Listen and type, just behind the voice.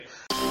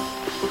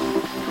Wednesday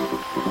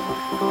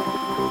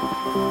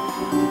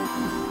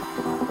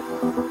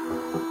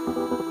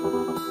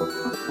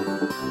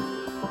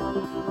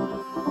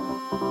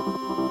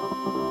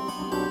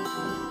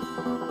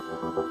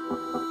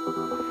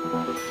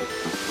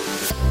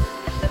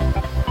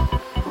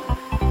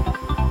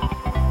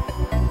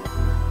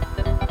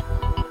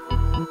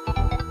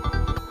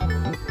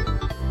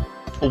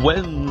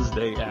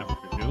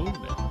afternoon,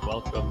 and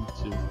welcome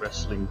to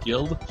Wrestling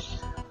Guild.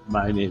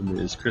 My name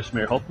is Chris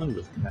Mayer Holtman.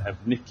 With me I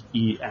have Nick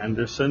E.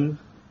 Anderson,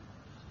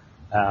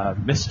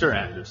 Mr.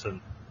 Anderson,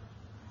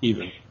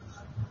 even.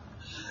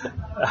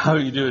 How are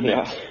you doing,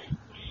 Nick?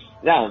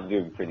 Yeah, I'm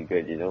doing pretty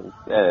good,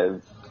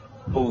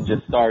 School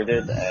just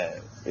started.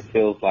 It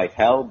feels like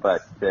hell,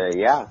 but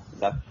yeah,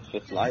 that's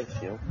just life,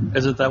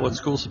 Isn't that what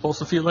school's supposed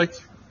to feel like?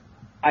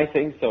 I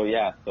think so,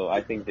 yeah. So I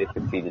think they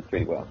succeeded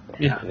pretty well. So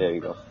yeah. There you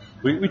go.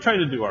 We try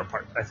to do our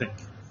part, I think.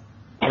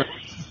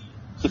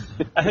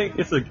 I think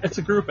it's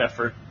a group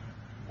effort.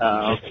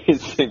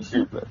 It's a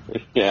group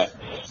effort, yeah.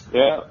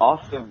 Yeah,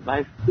 awesome.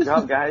 Nice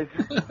job, guys.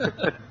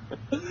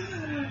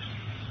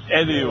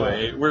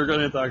 Anyway, we're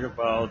going to talk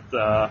about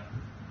the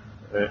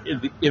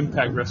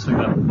Impact Wrestling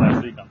that was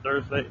last week on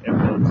Thursday. It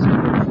was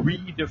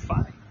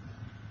Redefined.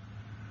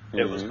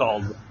 It was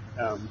called,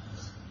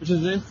 which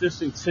is an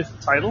interesting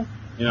title.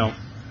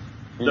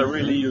 They're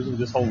really using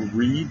this whole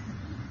re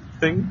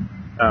thing.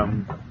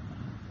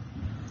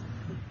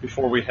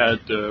 Before we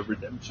had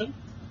Redemption.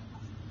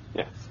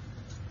 Yeah.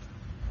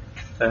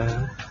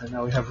 And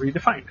now we have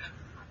Redefined.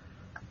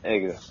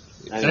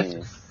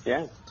 Exactly.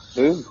 Yeah.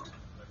 Boom.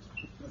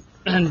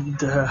 And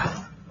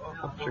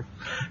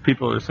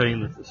people are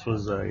saying that this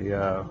was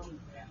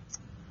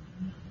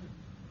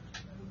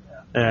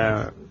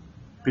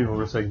people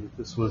were saying that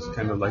this was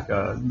kind of like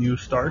a new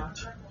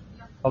start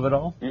of it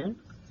all. Mm-hmm.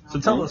 So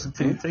tell us,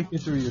 take me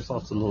through your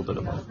thoughts a little bit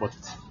about what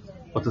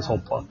this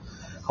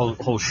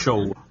whole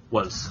show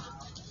was.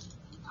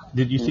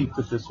 Did you think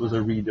that this was a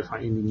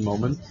redefining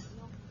moment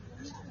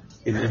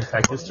in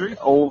Impact history?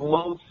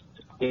 Almost.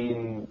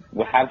 We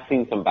have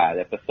seen some bad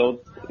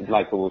episodes,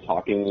 like we were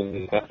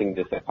discussing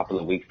this a couple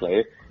of weeks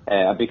later,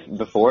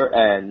 before,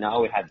 and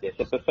now we had this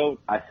episode.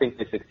 I think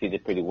they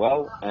succeeded pretty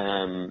well.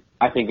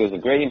 I think it was a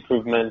great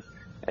improvement,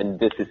 and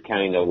this is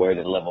kind of where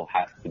the level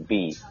has to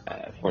be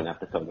for an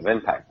episode of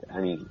Impact. I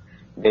mean,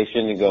 they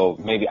shouldn't go,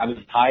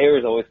 higher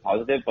is always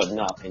positive, but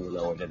not any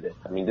lower than this.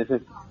 I mean, this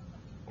is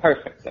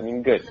perfect. I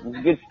mean,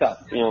 good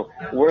stuff.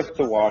 Worth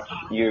to watch.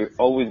 You're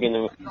always going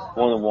to want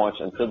to watch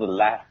until the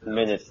last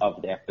minute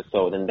of the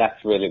episode, and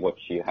that's really what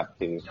you have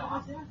to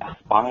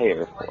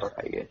aspire for,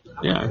 I guess.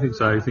 Yeah, I think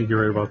so. I think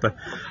you're right about that.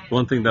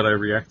 One thing that I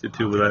reacted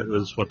to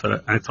was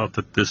I thought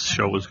that this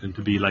show was going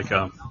to be like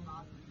a,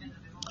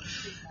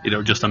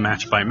 just a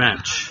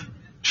match-by-match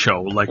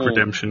show, like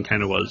Redemption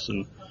kind of was.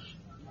 And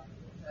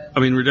I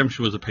mean,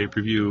 Redemption was a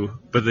pay-per-view,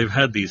 but they've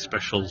had these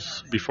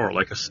specials before,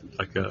 like a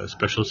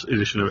special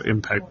edition of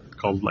Impact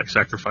called like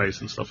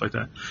Sacrifice and stuff like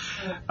that.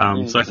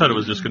 So I thought it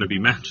was just going to be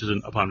matches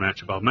upon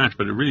match about match,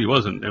 but it really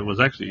wasn't. It was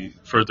actually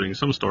furthering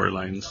some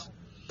storylines.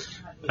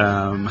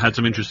 Had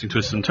some interesting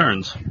twists and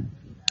turns,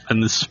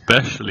 and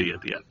especially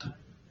at the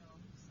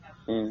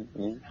end.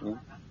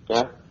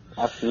 Yeah,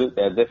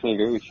 absolutely. I definitely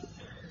agree with you.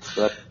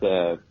 Let's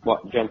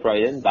jump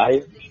right in,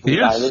 dive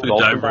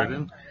right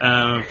in.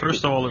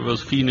 First of all, it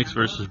was Phoenix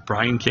versus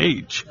Brian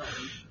Cage.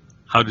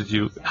 How did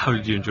you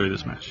enjoy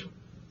this match?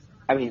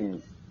 I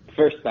mean,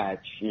 first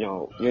match,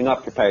 you're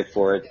not prepared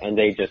for it, and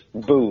they just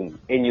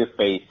boom in your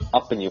face,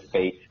 up in your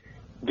face.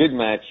 Good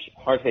match,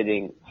 hard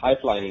hitting, high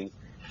flying,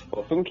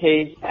 both from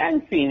Cage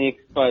and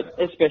Phoenix, but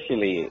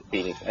especially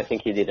Phoenix. I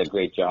think he did a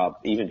great job,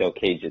 even though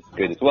Cage is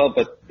good as well.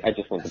 But I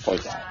just want to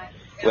point out.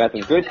 We had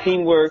some good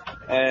teamwork,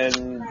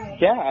 and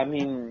yeah, I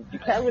mean, you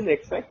can't really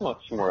expect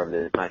much more of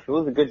this match. It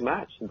was a good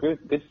match,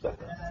 good stuff.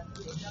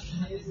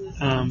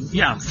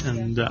 Yeah,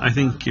 and I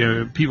think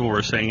people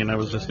were saying, and I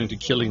was listening to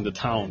Killing the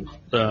Town,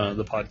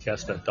 the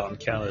podcast that Don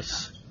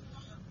Callis,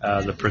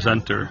 the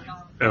presenter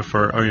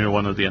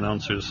one of the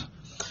announcers,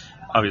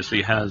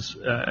 obviously has,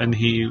 and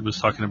he was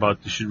talking about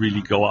you should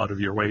really go out of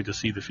your way to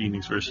see the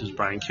Phoenix versus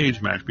Brian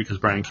Cage match, because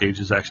Brian Cage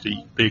is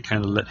actually, they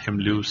kind of let him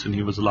loose and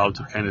he was allowed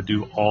to kind of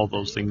do all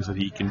those things that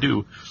he can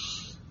do,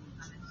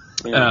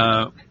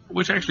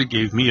 which actually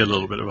gave me a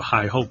little bit of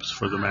high hopes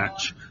for the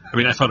match. I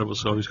mean, I thought it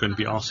was always going to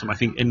be awesome. I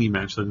think any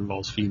match that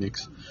involves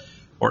Phoenix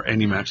or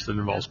any match that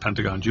involves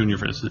Pentagon Jr.,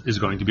 for instance, is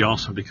going to be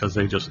awesome because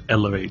they just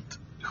elevate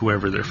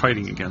whoever they're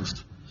fighting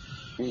against.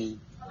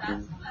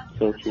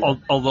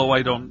 Although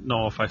I don't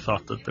know if I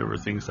thought that there were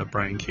things that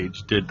Brian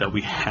Cage did that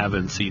we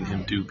haven't seen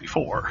him do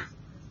before.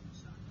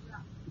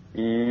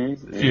 True.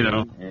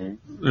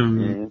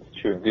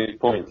 Good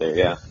point there.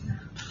 Yeah.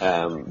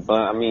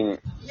 But I mean,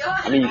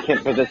 you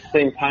can't. But at the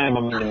same time,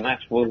 the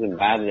match wasn't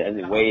bad in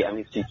any way.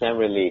 So you can't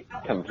really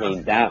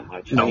complain that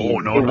much. It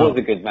was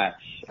a good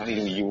match.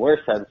 You were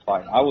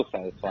satisfied. I was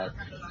satisfied.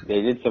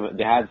 They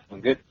had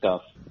some good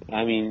stuff.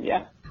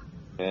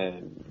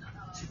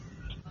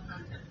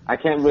 I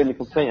can't really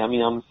complain. I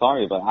mean, I'm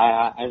sorry, but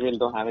I really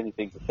don't have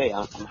anything to say.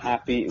 I'm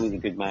happy. It was a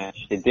good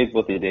match. They did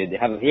what they did. They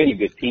have a really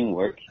good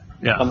teamwork.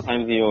 Yeah.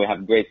 Sometimes, you know, we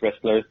have great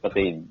wrestlers, but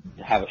they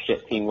have a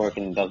shit teamwork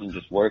and it doesn't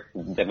just work.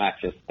 The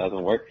match just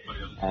doesn't work.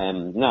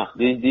 No,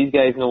 these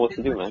guys know what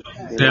to do, man.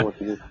 They know what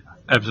to do.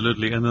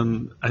 Absolutely. And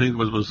then I think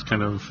what was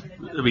kind of,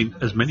 I mean,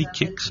 as many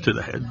kicks to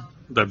the head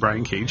that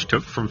Brian Cage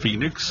took from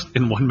Phoenix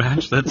in one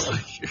match, that's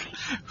like,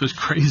 it was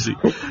crazy.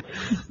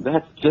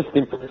 That's just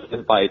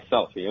impressive by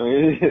itself, you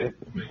know.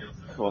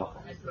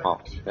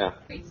 Yeah.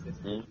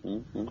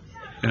 Mm-hmm.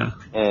 Yeah.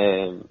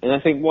 And I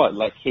think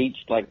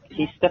Cage,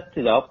 he stepped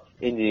it up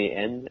in the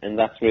end, and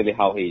that's really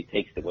how he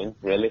takes the win,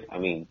 really. I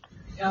mean,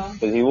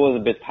 because he was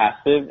a bit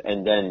passive,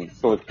 and then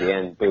towards the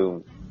end,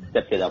 boom,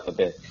 stepped it up a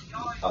bit,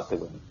 got the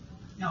win.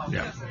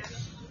 Yeah.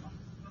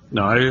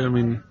 No, I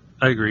mean,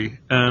 I agree.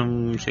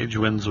 Cage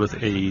wins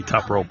with a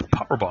top rope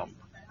powerbomb,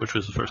 which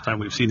was the first time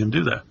we've seen him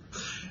do that.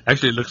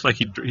 Actually, it looks like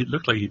he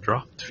looked like he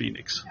dropped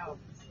Phoenix,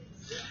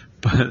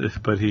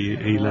 but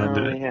he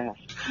landed it. Yeah.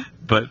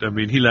 But I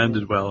mean, he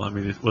landed well. I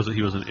mean,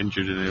 he wasn't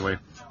injured in any way.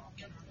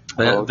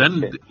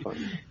 Then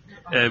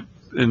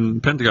in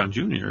Pentagon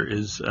Junior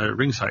is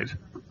ringside,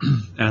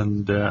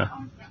 and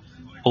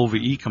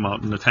OVE come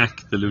out and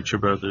attack the Lucha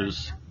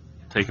Brothers,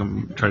 try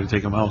to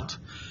take him out.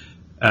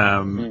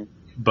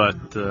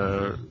 But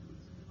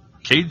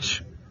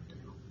Cage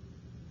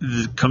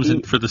comes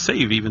in for the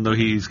save, even though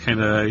he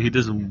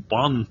doesn't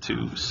want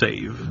to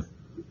save.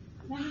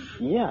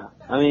 Yeah,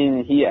 I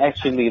mean, he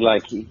actually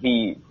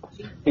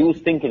he was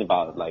thinking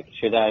about it,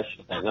 should I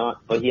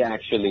not? But he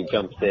actually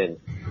jumps in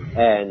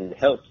and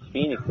helps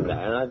Phoenix in that,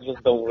 and I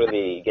just don't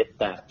really get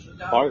that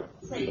part,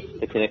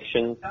 the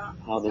connection.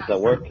 How does that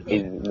work?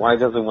 Why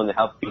does he want to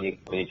help Phoenix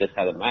when he just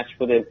had a match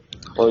with him,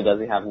 or does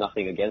he have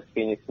nothing against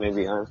Phoenix?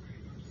 Maybe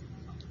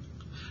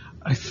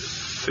I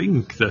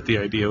think that the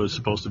idea was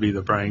supposed to be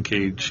that Brian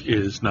Cage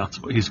he's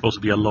supposed to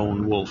be a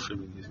lone wolf. I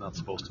mean, he's not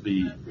supposed to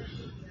be,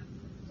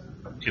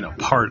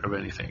 part of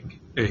anything.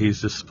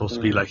 He's just supposed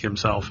to be like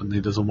himself, and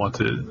he doesn't want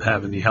to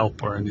have any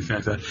help or anything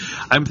like that.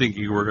 I'm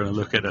thinking we're going to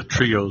look at a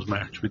trios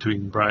match with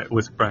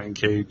Brian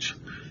Cage,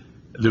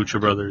 Lucha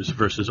Brothers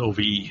versus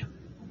OVE.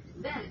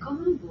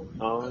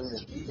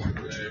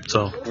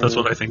 So that's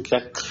what I think.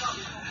 That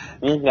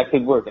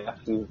could work.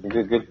 Absolutely.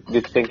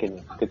 Good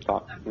thinking. Good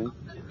thought.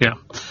 Yeah.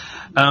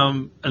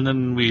 And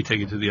then we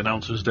take it to the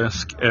announcer's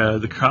desk.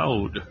 The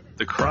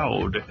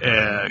crowd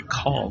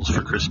calls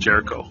for Chris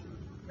Jericho.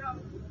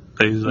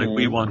 He's like,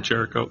 we want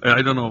Jericho.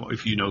 I don't know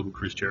if you know who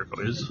Chris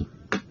Jericho is.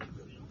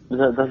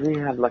 Doesn't he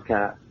have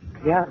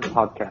he has a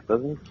podcast,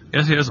 doesn't he?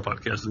 Yes, he has a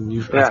podcast, and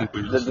I think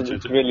we've listened to it.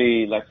 It's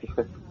really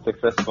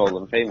successful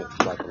and famous.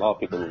 A lot of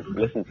people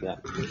listen to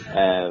that.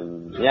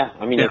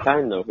 I mean, I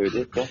kind of know who it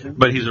is. Yeah.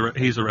 But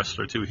he's a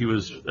wrestler too.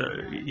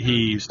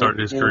 He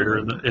started his career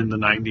in the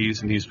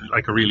 90s, and he's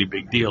like a really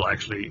big deal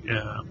actually.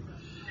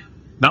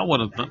 Not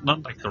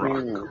like The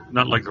Rock,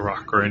 not like The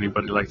Rock or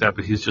anybody like that,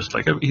 but he's just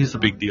he's a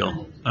big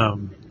deal.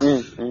 And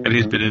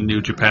he's been in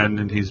New Japan,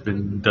 and he's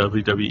been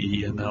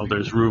WWE, and now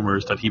there's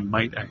rumors that he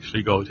might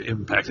actually go to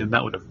Impact, and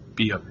that would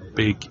be a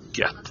big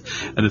get.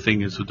 And the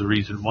thing is, the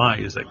reason why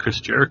is that Chris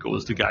Jericho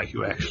was the guy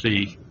who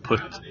actually put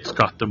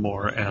Scott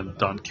D'Amore and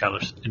Don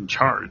Callis in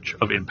charge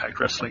of Impact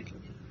Wrestling.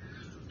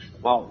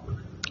 Wow.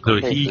 So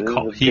he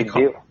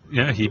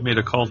made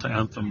a call to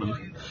Anthem,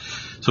 and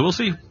so we'll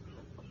see.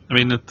 I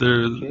mean,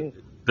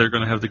 they're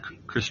going to have the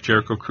Chris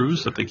Jericho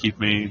cruise that they keep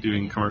me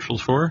doing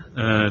commercials for.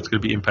 It's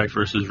going to be Impact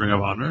versus Ring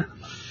of Honor.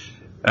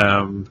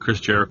 Chris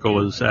Jericho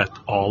was at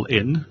All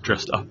In,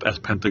 dressed up as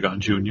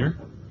Pentagon Junior,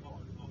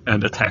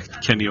 and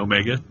attacked Kenny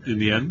Omega in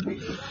the end.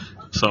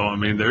 So, I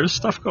mean, there's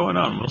stuff going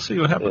on. We'll see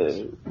what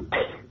happens.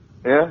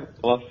 Yeah,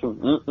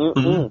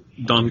 awesome.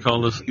 Don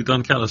Callis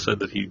said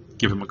that he'd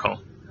give him a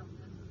call.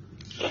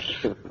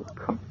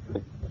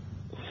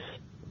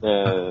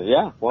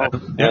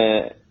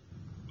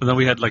 And then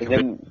we had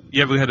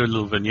we had a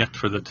little vignette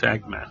for the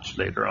tag match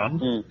later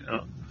on.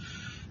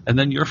 And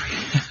then your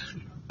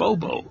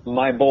Bobo.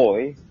 My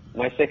boy,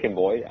 my second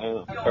boy, I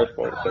don't know, first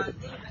boy, second.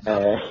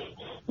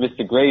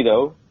 Mr.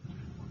 Grado.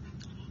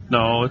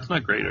 No, it's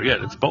not Grado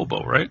yet. It's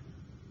Bobo, right?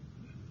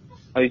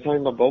 Are you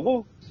talking about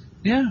Bobo?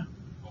 Yeah.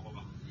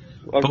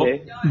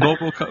 Okay.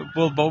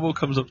 Bobo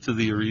comes up to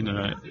the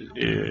arena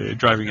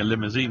driving a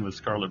limousine with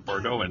Scarlett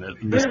Bordeaux in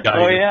it. And this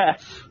guy,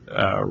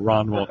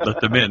 Ron won't let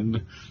them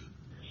in.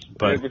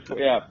 But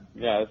yeah,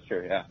 that's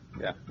true. Yeah,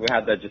 we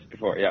had that just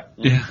before. Yeah.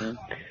 Yeah.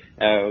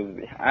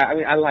 I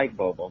mean, I like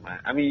Bobo, man.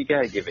 I mean, you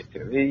gotta give it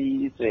to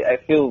him. I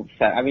feel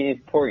sad. I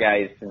mean, poor guy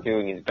is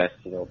doing his best,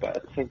 but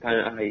at the same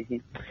time,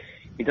 he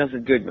does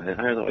it good, man.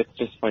 I don't know. It's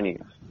just funny.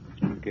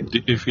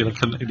 Do you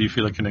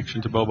feel a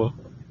connection to Bobo?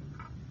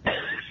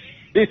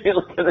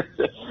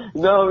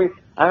 No,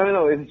 I don't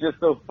know. It's just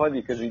so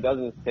funny because he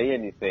doesn't say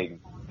anything,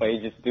 but he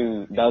just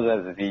does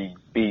as he's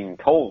being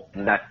told,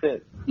 and that's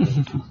it.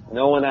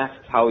 No one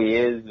asks how he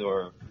is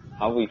or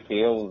how he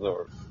feels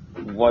or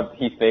what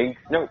he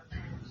thinks.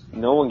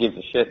 No one gives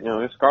a shit.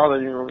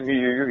 Scarlett,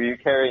 you're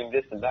carrying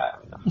this and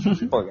that.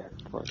 Poor guy.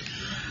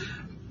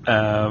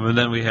 And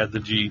then we had the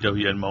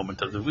GWN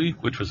moment of the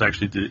week, which was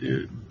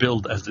actually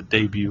billed as the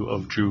debut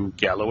of Drew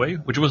Galloway,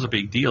 which was a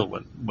big deal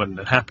when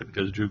it happened,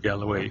 because Drew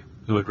Galloway,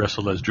 who had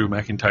wrestled as Drew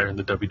McIntyre in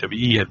the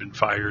WWE, had been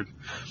fired,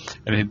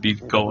 and he'd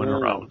been going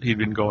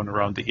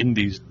around the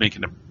Indies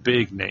making a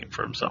big name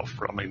for himself.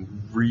 I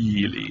mean,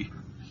 really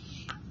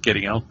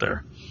getting out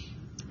there.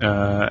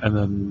 And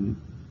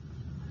then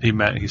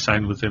he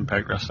signed with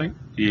Impact Wrestling.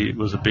 He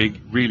was a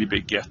really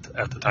big get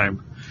at the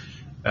time.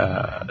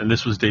 And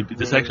this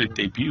actually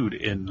debuted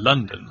in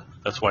London.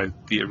 That's why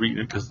the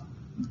arena, because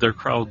their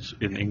crowds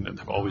in England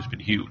have always been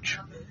huge.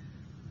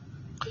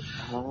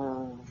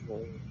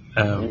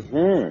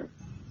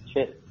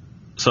 Shit.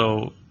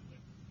 So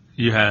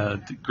you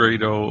had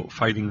Grado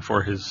fighting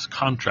for his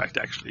contract.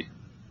 Actually,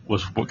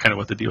 was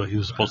what the deal. He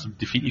was supposed to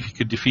defeat. If he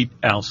could defeat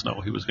Al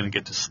Snow, he was going to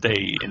get to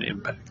stay in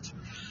Impact.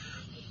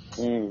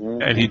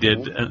 And he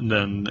did. And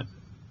then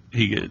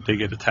they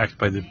get attacked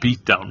by the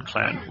Beatdown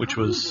Clan, which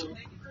was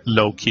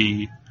Low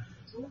Key,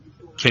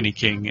 Kenny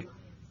King,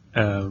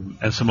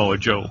 and Samoa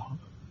Joe.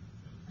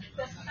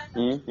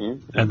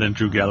 And then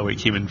Drew Galloway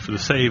came in for the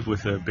save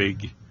with a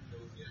big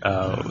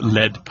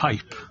lead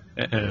pipe,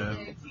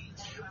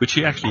 which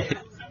he actually hit.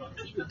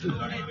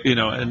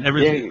 And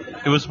everything.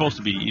 Yeah. It was supposed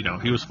to be,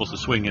 he was supposed to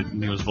swing it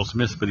and he was supposed to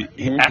miss, but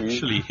he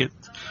actually hit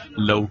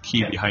Low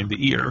Key behind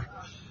the ear.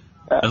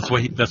 That's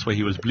why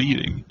he was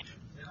bleeding.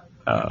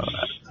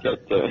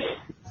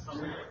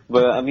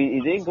 But I mean,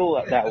 it didn't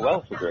go that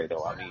well for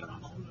Grado. I mean,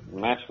 the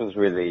match was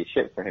really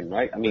shit for him,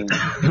 right? I mean,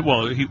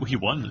 well, he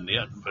won in the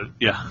end, but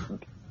yeah.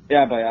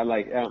 Yeah, but I'm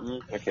like,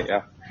 okay,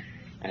 yeah.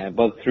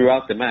 But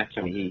throughout the match,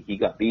 I mean, he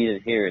got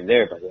beaten here and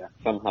there, but yeah,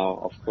 somehow,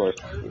 of course,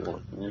 he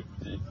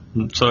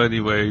won. So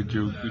anyway,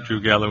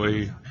 Drew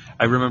Galloway,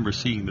 I remember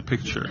seeing the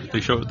picture. They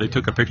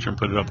took a picture and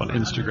put it up on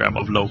Instagram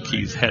of Low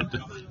Key's head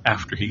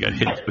after he got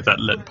hit with that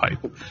lead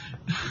pipe.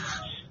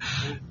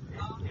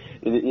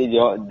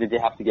 Did they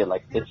have to get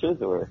like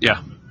stitches or?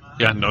 Yeah,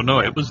 no,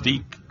 it was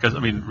deep, because I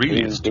mean,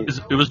 really,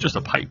 it was just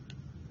a pipe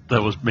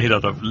that was made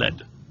out of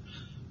lead.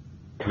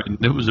 I mean,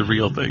 it was a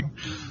real thing.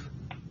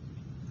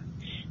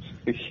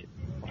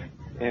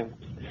 Yeah.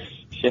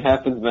 Shit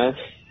happens, man.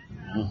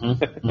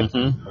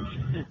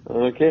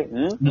 Okay.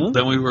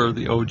 Then we were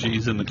the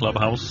OGs in the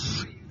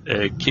clubhouse.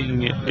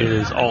 King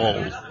is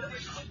all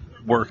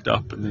worked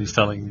up, and he's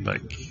telling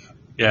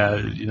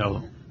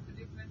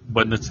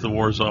when it's the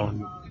war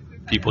zone,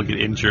 people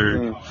get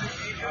injured.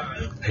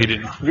 He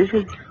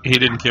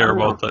didn't care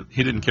about that.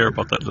 He didn't care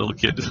about that little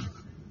kid.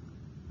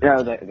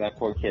 Yeah, that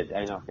poor kid.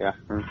 I know. Yeah.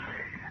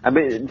 I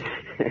mean,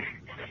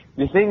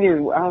 the thing is,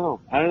 I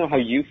don't know how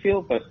you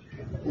feel, but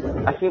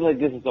I feel like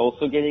this is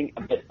also getting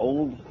a bit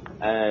old.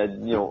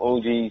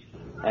 OGs,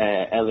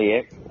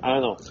 LAX. I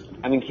don't know.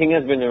 I mean, King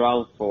has been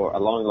around for a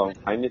long, long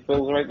time, it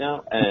feels right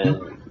now,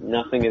 and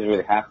nothing is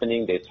really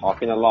happening. They're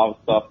talking a lot of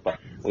stuff, but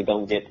we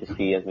don't get to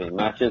see as many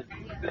matches.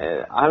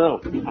 I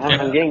don't know.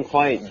 I'm getting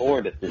quite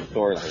bored at this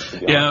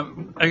storyline. Yeah,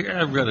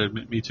 I've got to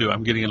admit, me too.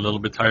 I'm getting a little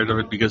bit tired of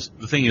it, because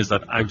the thing is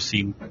that I've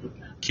seen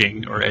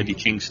King or Eddie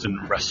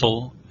Kingston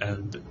wrestle,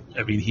 and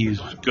I mean, he's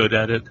good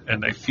at it,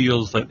 and it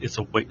feels like it's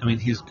a waste. I mean,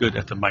 he's good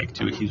at the mic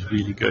too. He's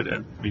really good,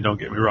 and don't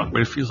get me wrong,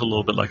 but it feels a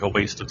little bit like a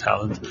waste of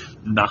talent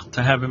not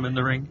to have him in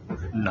the ring,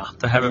 not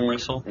to have him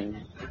wrestle.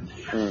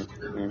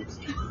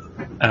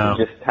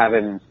 Just have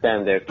him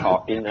stand there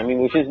talking. I mean,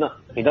 which is not,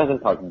 he doesn't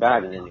talk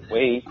bad in any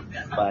way,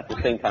 but at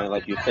the same time,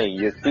 like you say,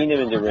 you've seen him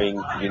in the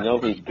ring, you know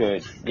he's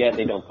good, yet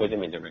they don't put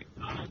him in the ring.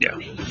 Yeah.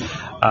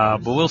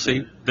 But we'll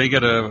see. He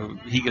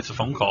gets a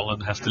phone call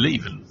and has to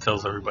leave, and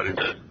tells everybody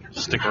to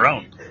stick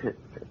around.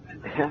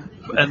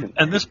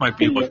 And this might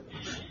be what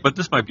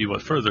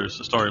furthers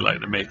the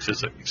storyline and makes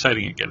this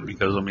exciting again,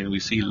 because I mean, we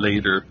see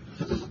later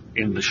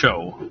in the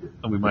show,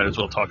 and we might as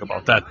well talk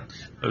about that,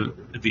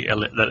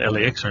 that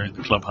LAX are in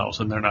the clubhouse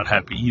and they're not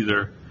happy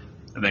either,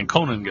 and then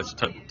Conan gets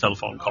a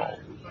telephone call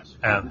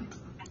and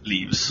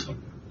leaves.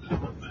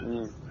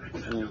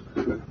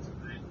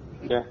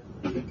 Yeah.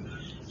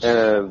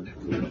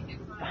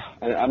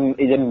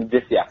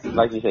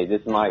 Like you say,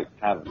 this might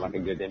have like a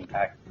good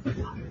impact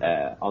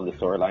on the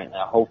storyline.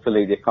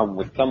 Hopefully they come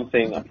with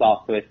something, a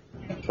plot twist,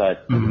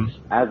 but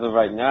as of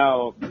right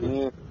now,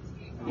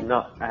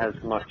 not as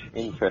much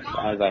interest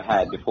as I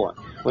had before,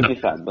 which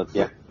is sad, but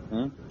yeah.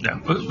 Yeah,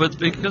 but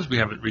because we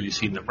haven't really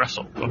seen them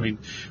wrestle. I mean,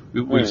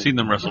 we've seen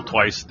them wrestle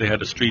twice. They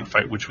had a street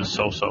fight, which was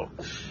so-so.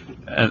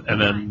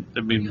 And then, I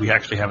mean, we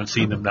actually haven't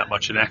seen them that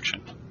much in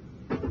action.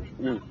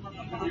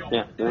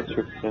 Yeah, that's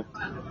true. Yeah.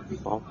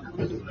 Well.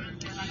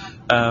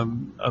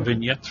 A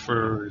vignette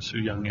for Su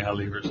Young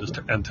Ali versus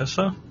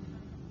Tessa?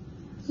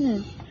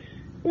 It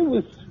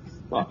was,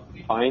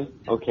 fine.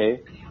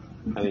 Okay.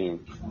 I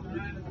mean,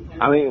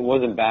 it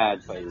wasn't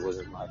bad, but it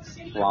wasn't like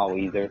wow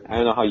either. I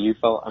don't know how you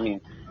felt. I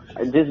mean,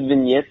 these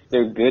vignettes,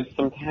 they're good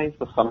sometimes,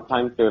 but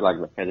sometimes they're like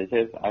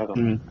repetitive. I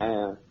don't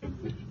know.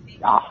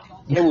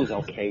 It was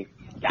okay.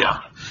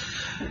 Yeah.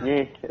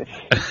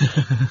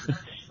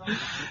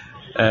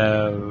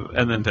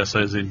 And then Tessa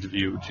is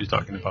interviewed. She's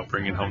talking about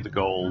bringing home the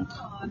gold.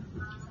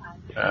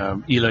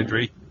 Eli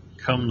Drake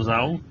comes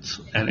out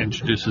and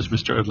introduces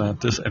Mr.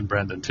 Atlantis and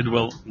Brandon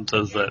Tidwell and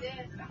says that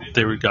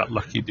they got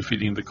lucky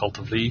defeating the Cult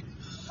of Lee,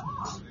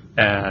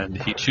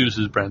 and he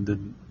chooses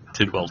Brandon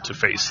Tidwell to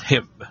face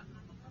him.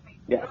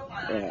 Yeah,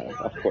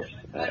 of course.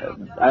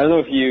 I don't know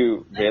if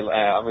you, I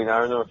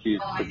don't know if you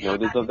took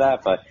notice of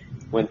that, but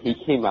when he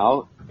came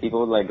out,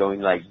 people were like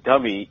going like,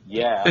 "Dummy,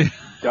 yeah,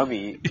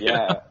 dummy,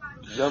 yeah,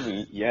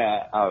 dummy,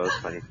 yeah." Oh, it was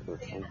funny.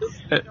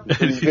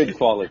 It's good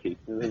quality.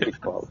 Good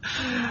quality.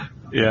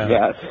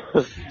 Yeah.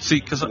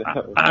 See, because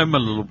I'm a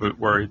little bit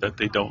worried that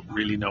they don't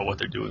really know what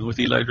they're doing with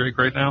Eli Drake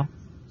right now.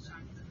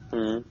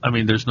 Mm-hmm. I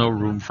mean, there's no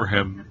room for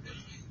him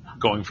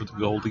going for the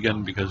gold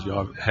again because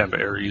you have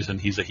Aries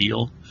and he's a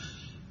heel.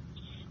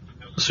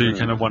 So you're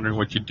kind of wondering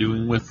what you're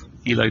doing with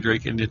Eli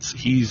Drake, and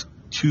he's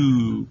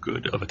too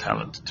good of a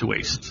talent to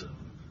waste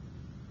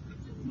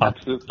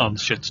on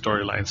shit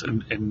storylines.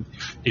 And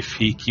if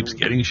he keeps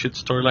getting shit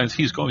storylines,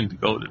 he's going to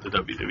go to the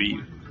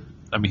WWE.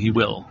 I mean, he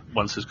will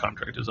once his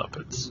contract is up.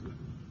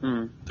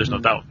 There's no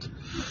doubt.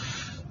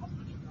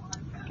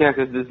 Yeah,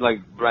 because this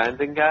like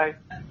Brandon guy,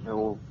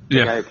 the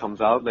guy who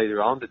comes out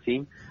later on the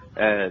team,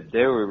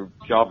 they were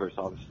jobbers,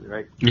 obviously,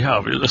 right? Yeah,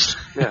 obviously.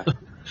 Yeah,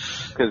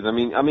 because I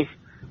mean.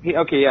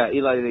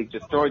 Eli, they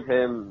destroyed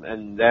him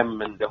and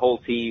them and the whole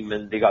team,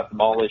 and they got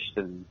demolished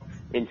and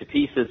into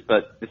pieces.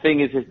 But the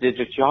thing is they're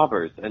just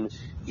jobbers, and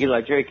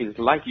Eli Drake is,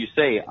 like you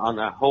say, on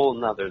a whole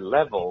nother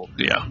level.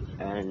 Yeah.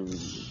 And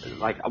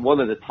like one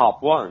of the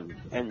top ones,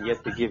 and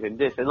yet to give him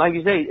this, and like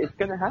you say, it's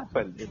gonna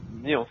happen.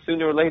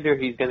 Sooner or later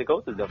he's gonna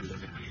go to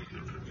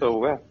WWE.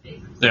 So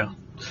yeah.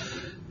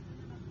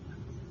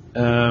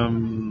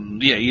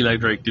 Eli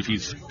Drake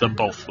defeats them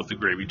both with the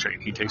gravy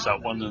train. He takes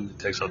out one and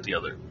takes out the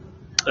other.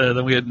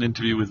 Then we had an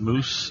interview with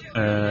Moose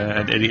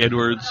and Eddie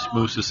Edwards.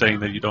 Moose is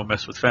saying that you don't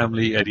mess with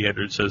family. Eddie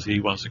Edwards says he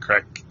wants to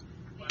crack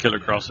Killer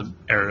Cross and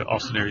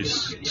Austin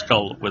Aries'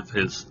 skull with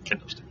his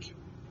kendo stick.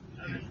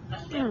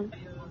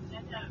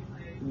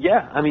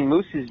 Yeah, I mean,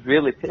 Moose is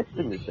really pissed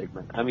in this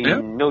segment. I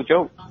mean, no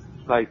joke.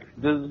 Like,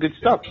 this is good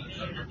stuff.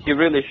 He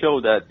really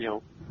showed that,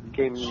 the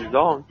game is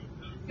on.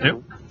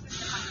 Yep.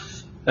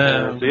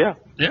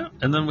 Yeah,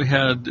 and then we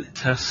had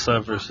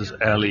Tessa versus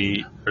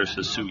Ali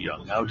versus Su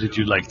Yung. How did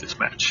you like this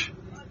match?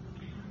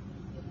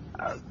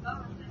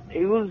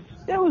 It was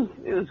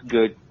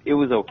good. It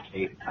was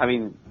okay. I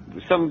mean,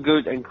 some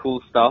good and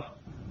cool stuff,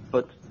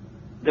 but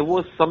there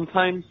was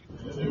sometimes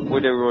where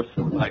there were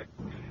some like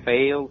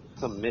fails,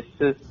 some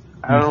misses.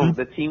 I don't know.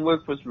 The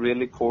teamwork was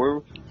really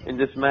poor in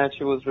this match.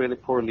 It was really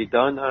poorly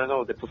done. I don't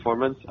know the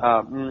performance.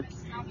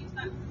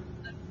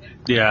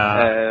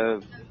 Yeah.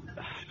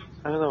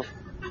 I don't know.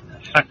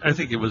 I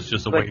think it was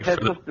just a way for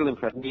Tessa still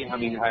impressed me. I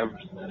mean, I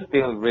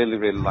still really,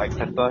 really like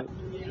Tessa.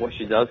 What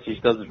she does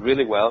it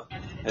really well.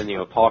 And,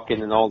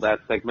 talking and all that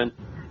segment.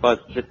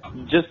 But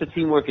just the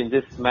teamwork in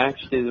this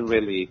match didn't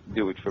really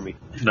do it for me.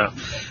 No.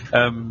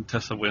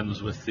 Tessa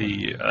wins with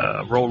the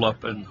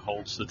roll-up and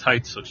holds the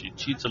tights, so she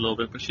cheats a little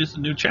bit, but she's the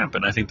new champ,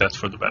 and I think that's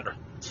for the better.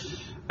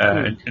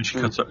 And she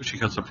cuts a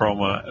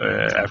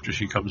promo after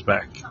she comes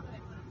back.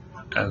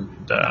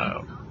 And,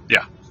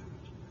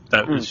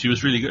 she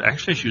was really good.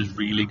 Actually, she was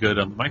really good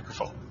on the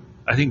microphone.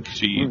 I think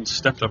she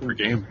stepped up her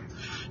game.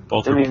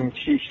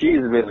 She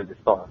is really the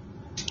star.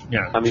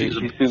 Yeah. I mean,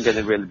 she's soon going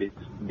to really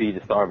be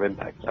the star of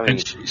Impact. I mean,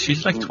 and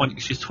she's like 20.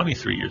 She's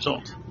 23 years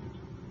old.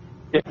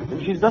 Yeah,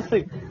 and she's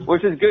nothing,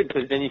 which is good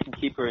because then you can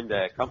keep her in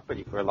the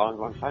company for a long,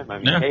 long time. I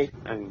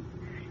mean,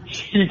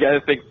 she got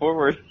to think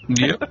forward.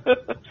 Yep.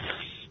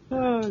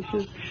 Oh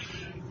shit.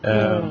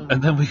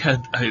 And then we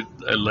had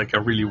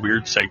a really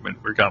weird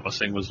segment where Gama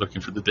Singh was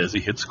looking for the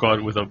Desi Hit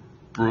Squad with a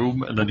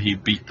broom, and then he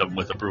beat them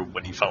with a broom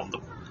when he found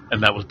them,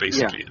 and that was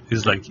basically it.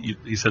 He's like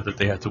he said that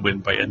they had to win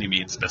by any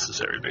means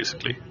necessary,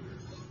 basically.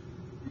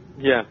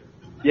 Yeah.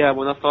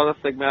 When I saw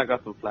that segment, I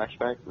got some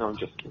flashbacks. No, I'm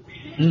just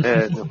kidding.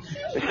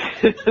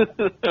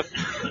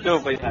 No,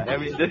 but yeah, I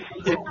mean, this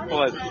is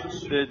what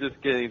they're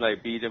just getting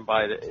like beaten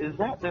by is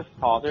that their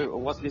father, or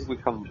what did we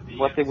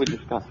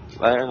discuss?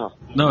 I don't know.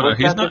 No,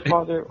 he's not. Their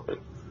father?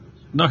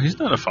 No, he's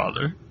not a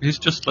father. He's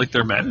just like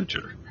their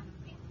manager.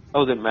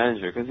 Oh, the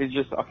manager, because he's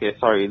just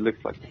sorry, he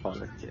looks like the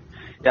father.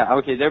 Yeah,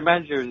 okay, their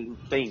manager is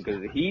insane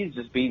because he's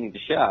just beating the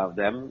shit out of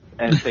them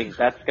and thinks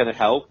that's gonna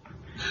help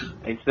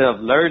instead of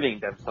learning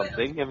them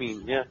something. I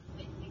mean,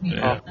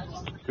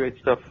 great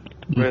stuff,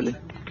 really.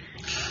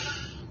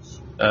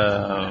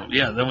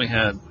 Then we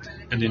had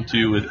an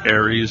interview with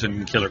Aries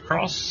and Killer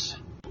Cross.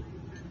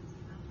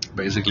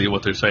 Basically,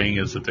 what they're saying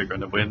is that they're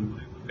going to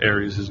win.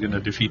 Aries is going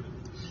to defeat.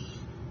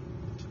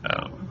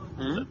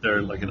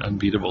 They're like an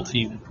unbeatable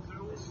team.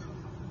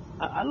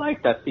 I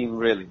like that team,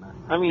 really, man.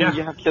 I mean,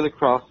 you have Killer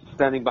Cross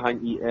standing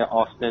behind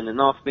Austin, and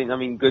Austin, I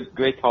mean,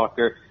 great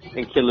talker,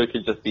 and Killer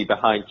could just be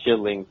behind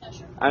chilling.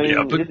 I mean,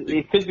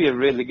 it could be a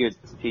really good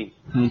team.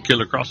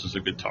 Killer Cross is a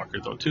good talker,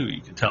 though, too,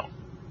 you can tell.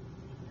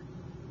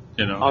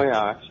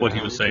 Actually, what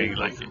he was saying,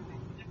 like it.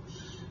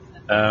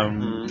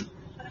 And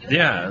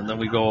then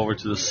we go over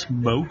to the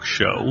Smoke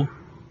Show.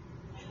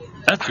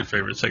 That's your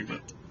favorite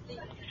segment.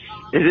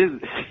 It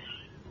is.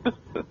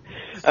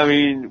 I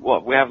mean,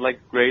 what we have like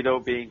Grado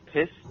being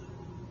pissed.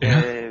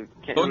 Yeah.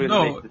 Can't Oh, really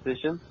no. make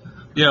decisions.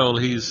 Yeah, well,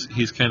 he's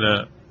kind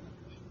of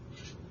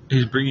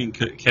he's bringing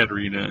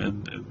Katerina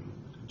and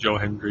Joe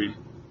Hendry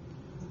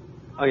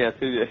Oh yeah,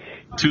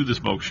 to the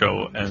smoke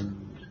show, and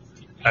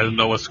I don't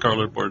know what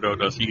Scarlett Bordeaux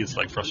does. He gets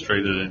like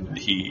frustrated, and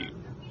he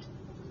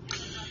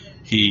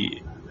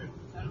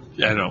I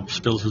don't know,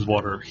 spills his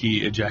water.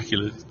 He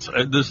ejaculates.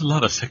 There's a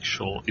lot of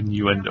sexual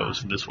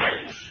innuendos in this one.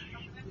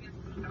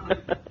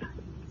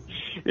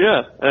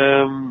 yeah.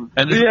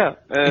 And Yeah.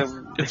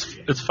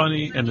 it's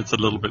funny, and it's a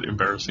little bit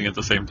embarrassing at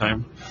the same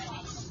time.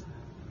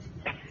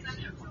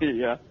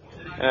 Yeah.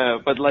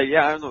 But like,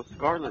 yeah, I don't know.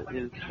 Scarlett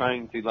is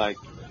trying to like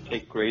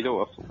take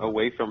Grado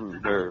away from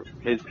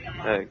his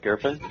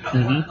girlfriend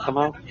Mm-hmm.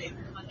 somehow.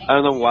 I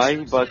don't know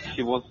why, but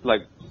she wants to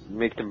like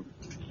make them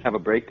have a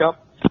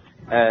breakup.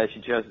 She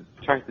just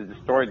tries to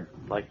destroy it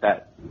like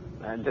that.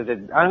 And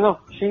I don't know.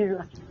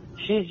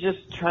 She's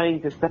just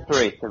trying to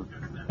separate them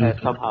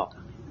somehow.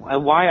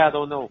 And why I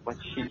don't know. But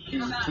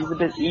she's a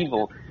bit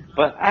evil.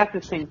 But at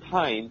the same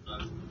time,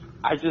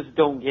 I just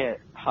don't get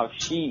how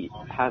she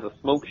has a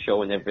smoke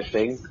show and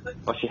everything,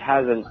 but she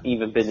hasn't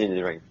even been in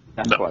the ring.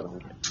 That's No. what I don't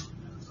get.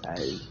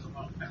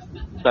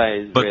 That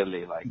is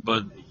really like.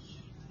 But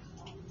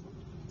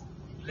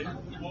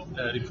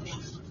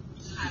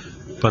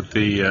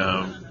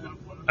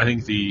I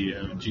think the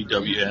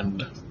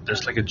GWN,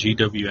 there's like a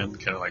GWN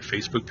kind of like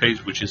Facebook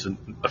page, which isn't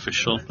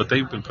official, but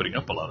they've been putting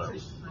up a lot of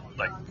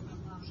like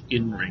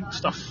in-ring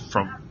stuff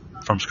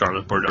from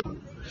Scarlett Bordeaux.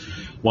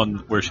 One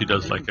where she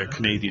does like a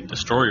Canadian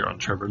destroyer on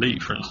Trevor Lee,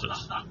 for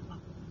instance.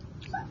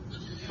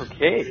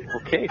 Okay.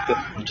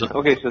 So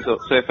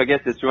if I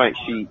get this right,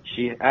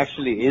 she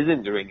actually is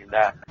in the ring in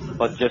that,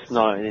 but just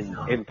not in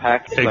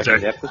Impact like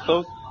in the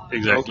episode.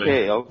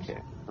 Exactly. Okay.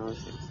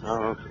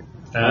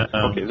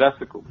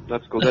 That's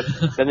cool.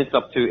 Then it's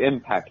up to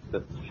Impact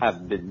that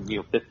have been,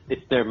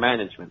 it's their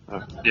management.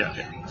 Yeah.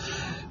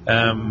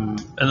 And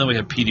then we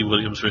have Petey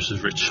Williams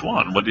versus Rich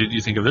Swann. What did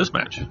you think of this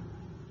match?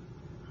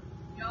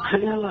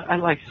 I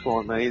like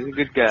Swann, man. He's a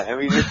good guy. I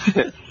mean,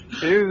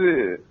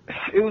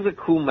 it was a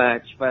cool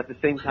match, but at the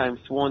same time,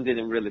 Swann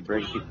didn't really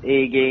bring his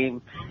A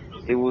game.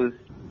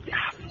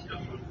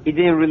 He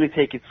didn't really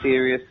take it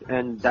serious,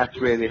 and that's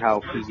really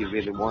how Petey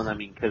really won. I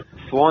mean, because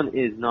Swann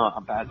is not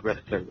a bad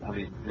wrestler. I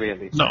mean,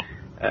 really. No.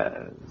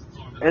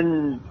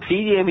 And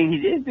Petey, I mean, he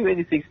didn't do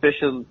anything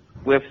special.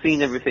 We have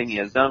seen everything he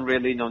has done,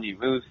 really. No new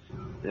moves,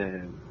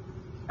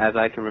 as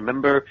I can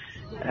remember.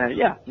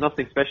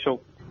 Nothing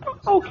special.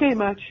 Okay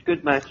match,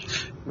 good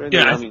match. Really,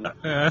 yeah,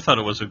 I thought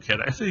it was okay.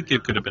 I think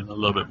it could have been a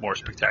little bit more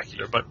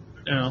spectacular, but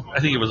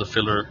I think it was a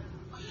filler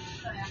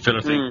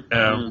thing.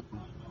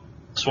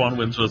 Swann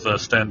wins with a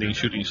standing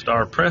shooting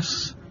star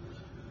press.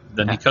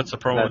 Then he cuts a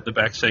promo at the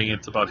back saying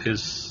it's about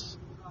his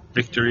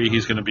victory.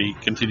 He's going to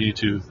continue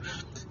to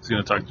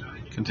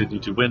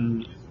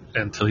win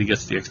until he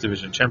gets the X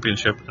Division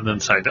Championship. And then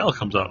Seidel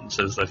comes out and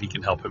says that he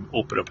can help him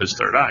open up his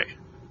third eye.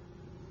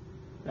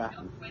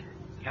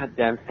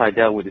 Goddamn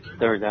Seidel with his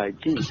third eye.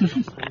 Jeez.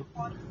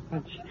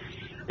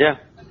 Yeah.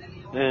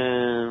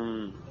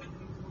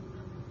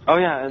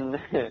 And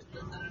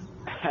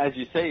as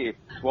you say,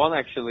 Swann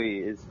actually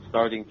is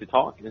starting to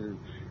talk, and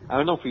I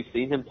don't know if we've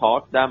seen him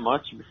talk that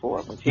much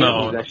before, but he's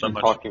actually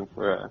talking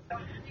for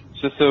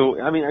So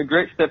I mean, a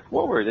great step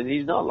forward, and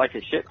he's not like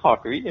a shit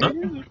talker either.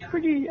 He's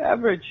pretty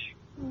average.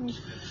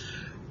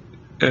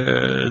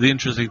 The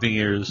interesting thing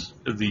here is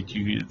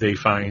they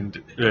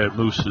find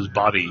Moose's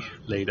body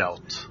laid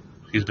out.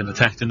 He's been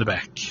attacked in the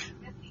back.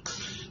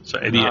 So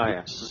Eddie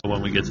Edwards. So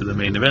when we get to the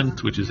main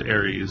event, which is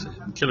Aries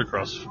and Killer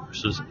Cross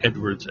versus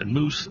Edwards and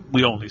Moose,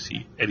 we only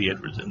see Eddie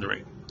Edwards in the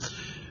ring.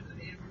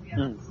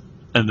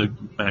 And the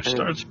match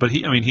starts. But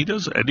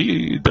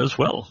Eddie does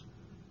well.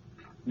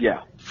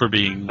 Yeah. For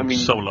being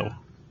solo.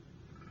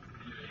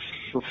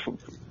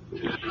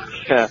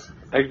 Yeah,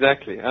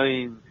 exactly. I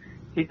mean,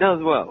 he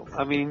does well.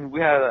 I mean,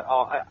 we had.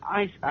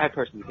 I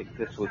personally think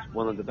this was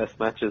one of the best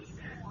matches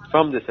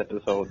from this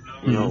episode.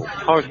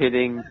 Hard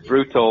hitting,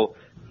 brutal,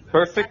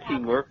 perfect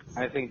teamwork.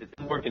 I think the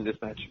teamwork in this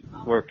match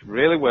worked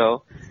really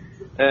well.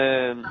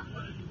 And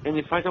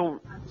if I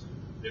don't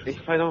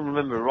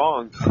remember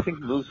wrong, I think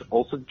Moose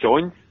also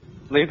joined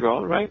later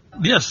on, right?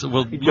 Yes.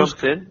 Well, he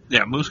jumps in.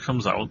 Yeah, Moose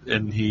comes out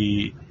and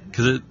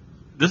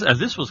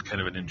this was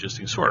kind of an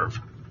interesting swerve.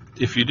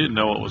 If you didn't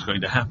know what was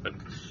going to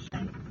happen,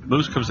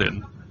 Moose comes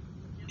in.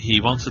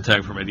 He wants to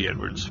tag from Eddie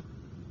Edwards.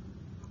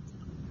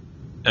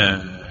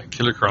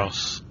 Killer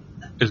Cross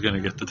is going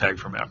to get the tag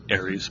from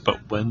Aries,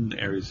 but when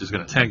Aries is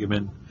going to tag him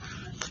in,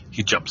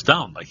 he jumps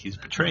down like he's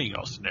betraying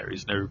Austin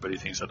Aries, and everybody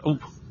thinks that,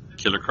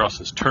 Killer Cross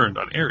has turned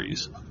on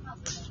Aries.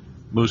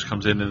 Moose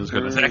comes in and is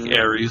going to attack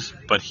Aries,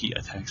 but he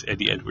attacks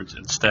Eddie Edwards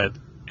instead,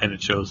 and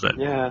it shows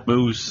that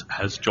Moose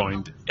has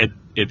joined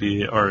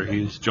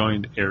he's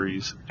joined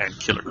Aries and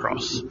Killer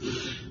Cross.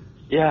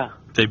 Yeah.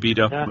 They beat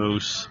up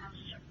Moose.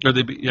 Or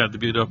they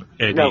beat up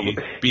Eddie,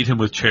 beat him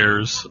with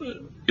chairs,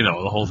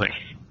 the whole thing.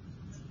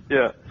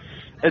 Yeah.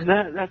 And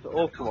that's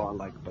also what I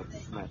like about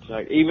this match.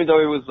 Like, even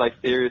though it was like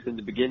serious in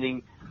the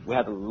beginning, We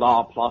had a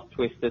lot of plot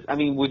twists. I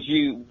mean, would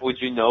you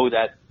know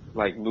that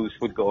like Moose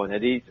would go on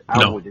Eddie's? I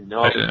No, wouldn't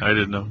know. I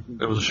didn't know.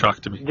 It was a shock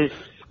to me. This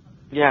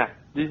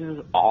is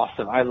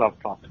awesome. I love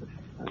plot twists.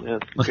 Yeah,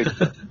 good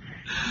stuff.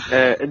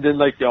 And then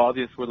like the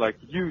audience were like,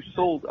 "You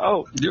sold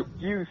out. Yep.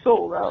 You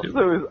sold out." Yep.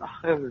 So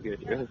it was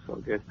good. It was so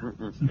good.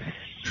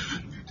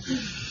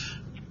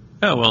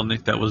 Yeah, well,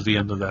 Nick, that was the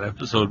end of that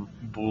episode.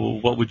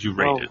 What would you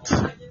rate it?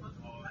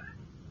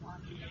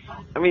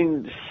 I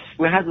mean,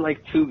 we had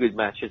like 2 good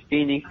matches: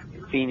 Phoenix,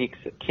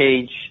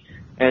 Cage,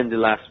 and the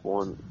last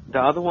one. The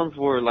other ones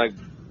were like,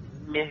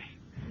 meh.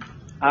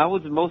 I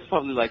would most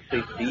probably like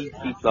say C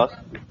plus.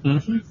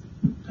 Mm-hmm.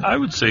 I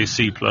would say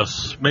C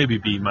plus, maybe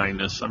B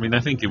minus. I mean,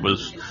 I think it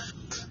was.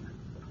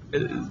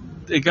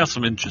 It got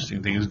some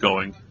interesting things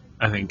going,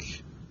 I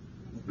think.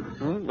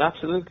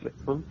 Absolutely.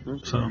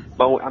 So,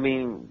 but I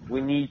mean,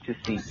 we need to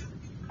see.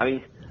 I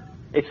mean,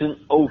 it's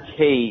an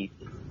okay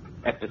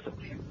episode.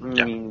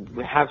 I mean,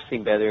 we have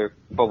seen better,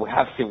 but we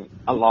have seen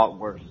a lot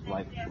worse,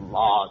 like a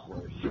lot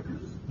worse.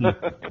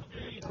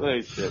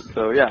 Like shit.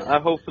 So yeah,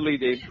 hopefully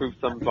they improve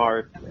some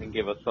parts and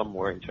give us some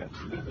more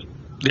interesting matches.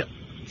 yeah.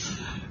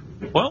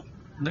 Well,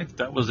 Nick,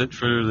 that was it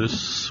for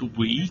this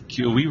week.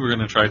 We were going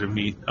to try to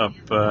meet up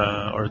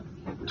or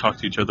talk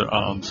to each other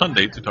on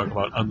Sunday to talk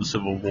about On the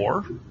Civil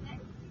War.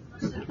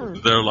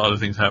 There are a lot of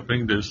things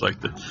happening. There's like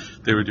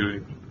they were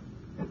doing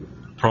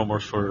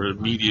promos for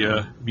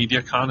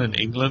MediaCon in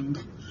England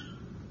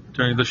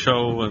during the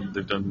show, and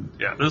they've done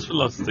there's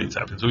lots of things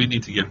happening. So we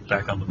need to get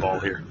back on the ball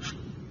here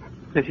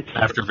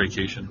after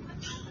vacation.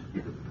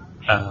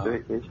 Yeah.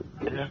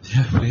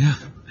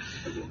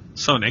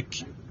 So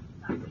Nick,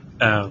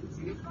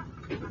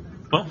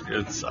 well,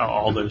 it's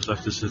all there's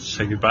left is to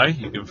say goodbye.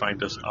 You can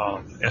find us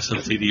on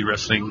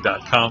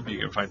sltdwrestling.com. You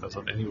can find us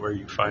on anywhere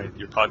you find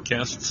your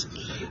podcasts,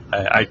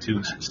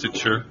 iTunes,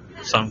 Stitcher,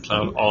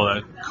 SoundCloud, all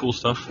that cool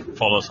stuff.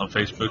 Follow us on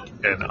Facebook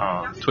and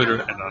on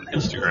Twitter and on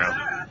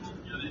Instagram.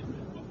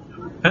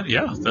 And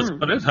yeah, that's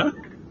about it, huh?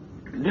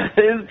 That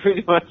is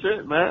pretty much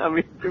it, man. I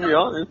mean, to be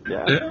honest,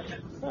 yeah.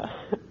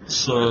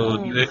 So,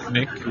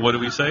 Nick, what do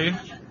we say?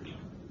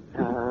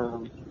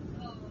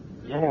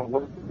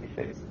 What did we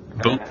say?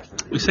 Boo.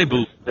 We say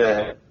boo.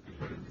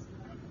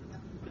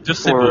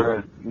 Just say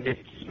for boo.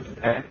 Nick.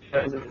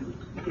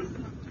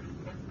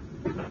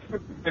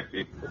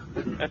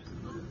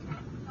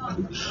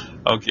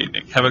 Okay,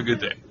 Nick. Have a good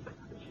day.